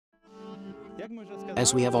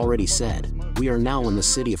As we have already said, we are now in the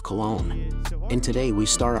city of Cologne. And today we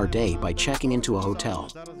start our day by checking into a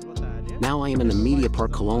hotel. Now I am in the Media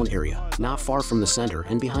Park Cologne area, not far from the center,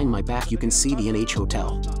 and behind my back you can see the NH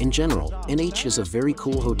Hotel. In general, NH is a very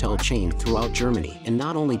cool hotel chain throughout Germany, and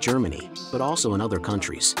not only Germany, but also in other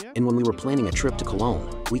countries. And when we were planning a trip to Cologne,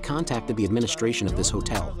 we contacted the administration of this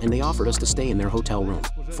hotel, and they offered us to stay in their hotel room.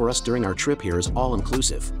 For us during our trip here is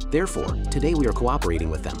all-inclusive. Therefore, today we are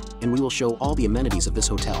cooperating with them, and we will show all the amenities of this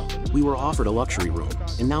hotel. We were offered a luxury room,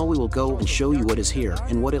 and now we will go and show you what is here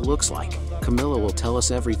and what it looks like. Camilla will tell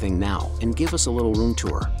us everything now and give us a little room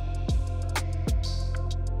tour.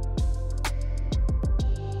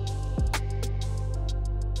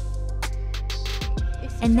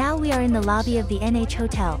 And now we are in the lobby of the NH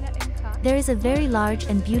Hotel. There is a very large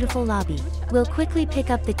and beautiful lobby. We'll quickly pick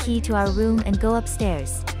up the key to our room and go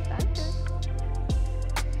upstairs.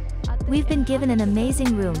 We've been given an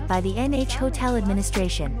amazing room by the NH Hotel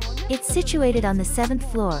administration. It's situated on the 7th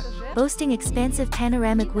floor, boasting expansive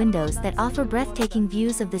panoramic windows that offer breathtaking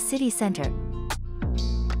views of the city center.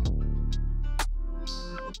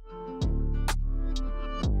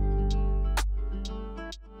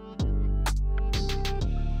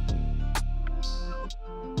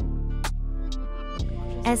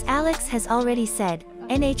 As Alex has already said,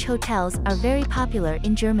 NH hotels are very popular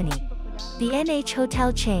in Germany. The NH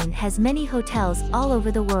hotel chain has many hotels all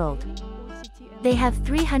over the world. They have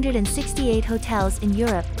 368 hotels in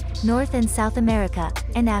Europe, North and South America,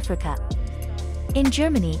 and Africa. In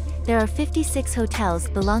Germany, there are 56 hotels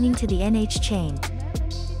belonging to the NH chain.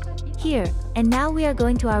 Here, and now we are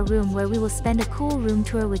going to our room where we will spend a cool room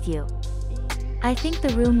tour with you. I think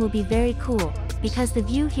the room will be very cool, because the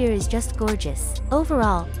view here is just gorgeous.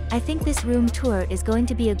 Overall, I think this room tour is going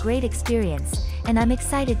to be a great experience, and I'm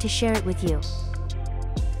excited to share it with you.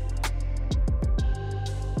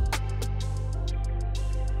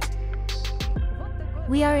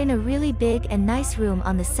 We are in a really big and nice room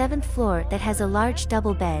on the 7th floor that has a large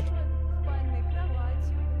double bed.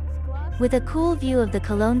 With a cool view of the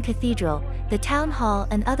Cologne Cathedral, the town hall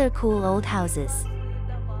and other cool old houses.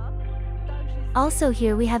 Also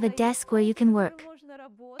here we have a desk where you can work.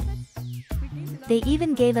 They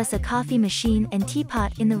even gave us a coffee machine and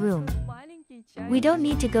teapot in the room. We don't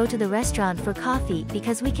need to go to the restaurant for coffee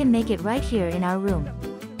because we can make it right here in our room.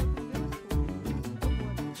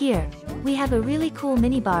 Here, we have a really cool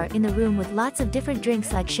minibar in the room with lots of different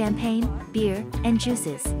drinks like champagne, beer, and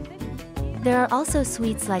juices. There are also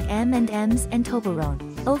sweets like M&Ms and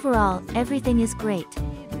Toblerone. Overall, everything is great.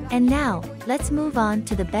 And now, let's move on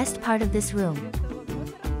to the best part of this room.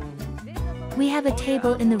 We have a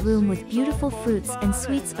table in the room with beautiful fruits and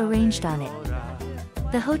sweets arranged on it.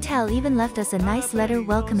 The hotel even left us a nice letter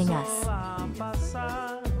welcoming us.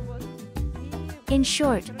 In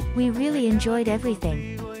short, we really enjoyed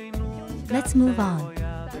everything. Let's move on.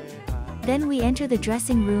 Then we enter the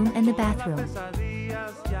dressing room and the bathroom.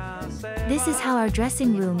 This is how our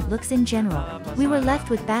dressing room looks in general. We were left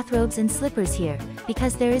with bathrobes and slippers here,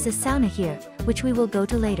 because there is a sauna here, which we will go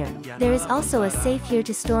to later. There is also a safe here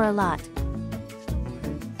to store a lot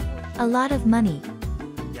of money.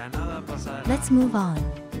 Let's move on.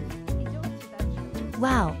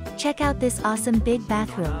 Wow, check out this awesome big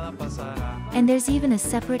bathroom. And there's even a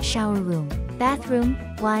separate shower room. Bathroom,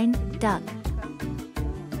 wine, duck.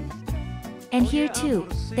 And here too,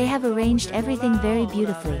 they have arranged everything very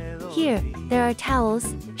beautifully. Here, there are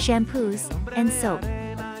towels, shampoos, and soap.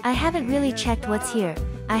 I haven't really checked what's here,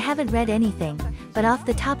 I haven't read anything, but off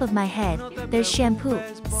the top of my head, there's shampoo,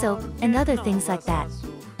 soap, and other things like that.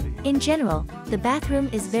 In general, the bathroom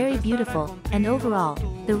is very beautiful, and overall,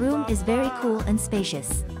 the room is very cool and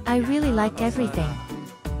spacious. I really liked everything.